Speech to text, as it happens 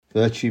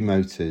Vertu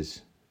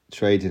Motors,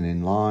 trading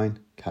in line,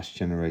 cash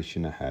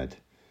generation ahead.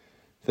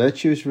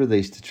 Vertu has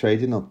released a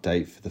trading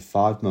update for the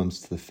 5 months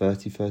to the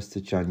 31st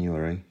of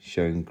January,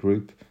 showing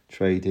group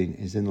trading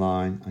is in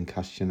line and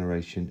cash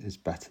generation is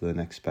better than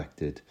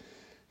expected.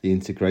 The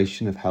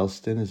integration of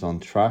Helston is on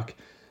track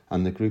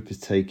and the group is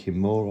taking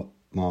more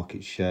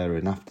market share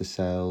in after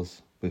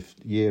sales, with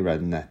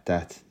year-end net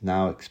debt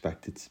now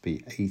expected to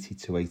be 80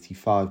 to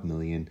 85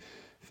 million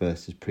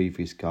versus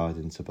previous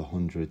guidance of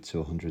 100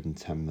 to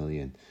 110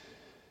 million.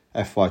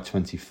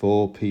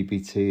 FY24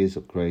 PBT is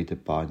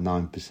upgraded by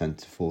 9%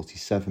 to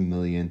 47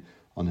 million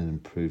on an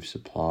improved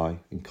supply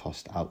and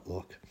cost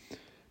outlook.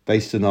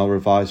 Based on our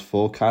revised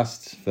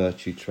forecasts,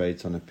 Vertu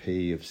trades on a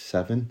PE of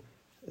 7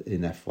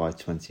 in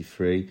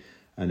FY23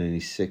 and only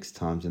 6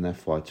 times in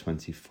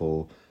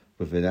FY24,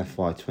 with an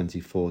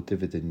FY24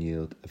 dividend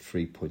yield of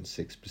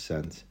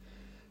 3.6%.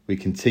 We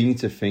continue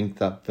to think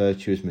that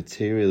Vertu is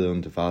materially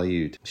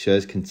undervalued.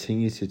 Shares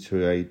continue to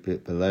trade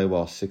below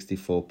our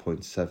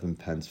 64.7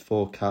 pence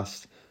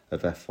forecast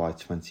of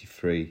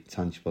FY23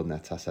 tangible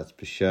net assets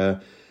per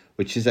share,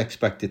 which is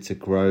expected to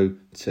grow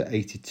to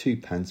 82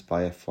 pence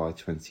by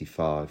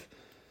FY25.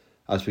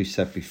 As we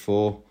said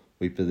before,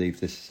 we believe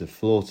this is a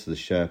flaw to the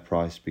share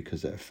price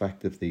because it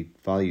effectively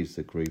values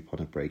the group on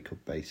a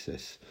breakup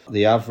basis.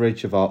 The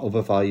average of our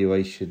other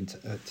valuation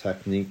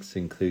techniques,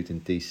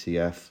 including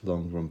DCF,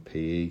 long run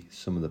PE,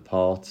 sum of the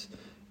parts,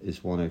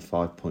 is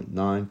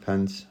 105.9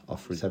 pence,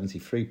 offering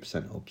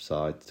 73%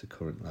 upside to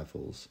current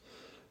levels.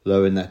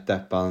 Lower net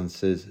debt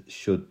balances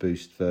should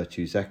boost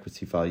Vertu's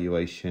equity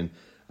valuation,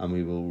 and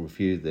we will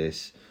review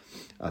this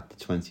at the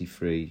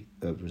 23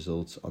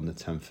 results on the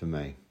 10th of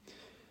May.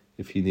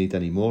 If you need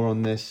any more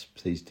on this,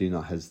 please do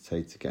not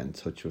hesitate to get in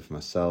touch with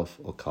myself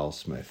or Carl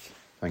Smith.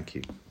 Thank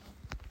you.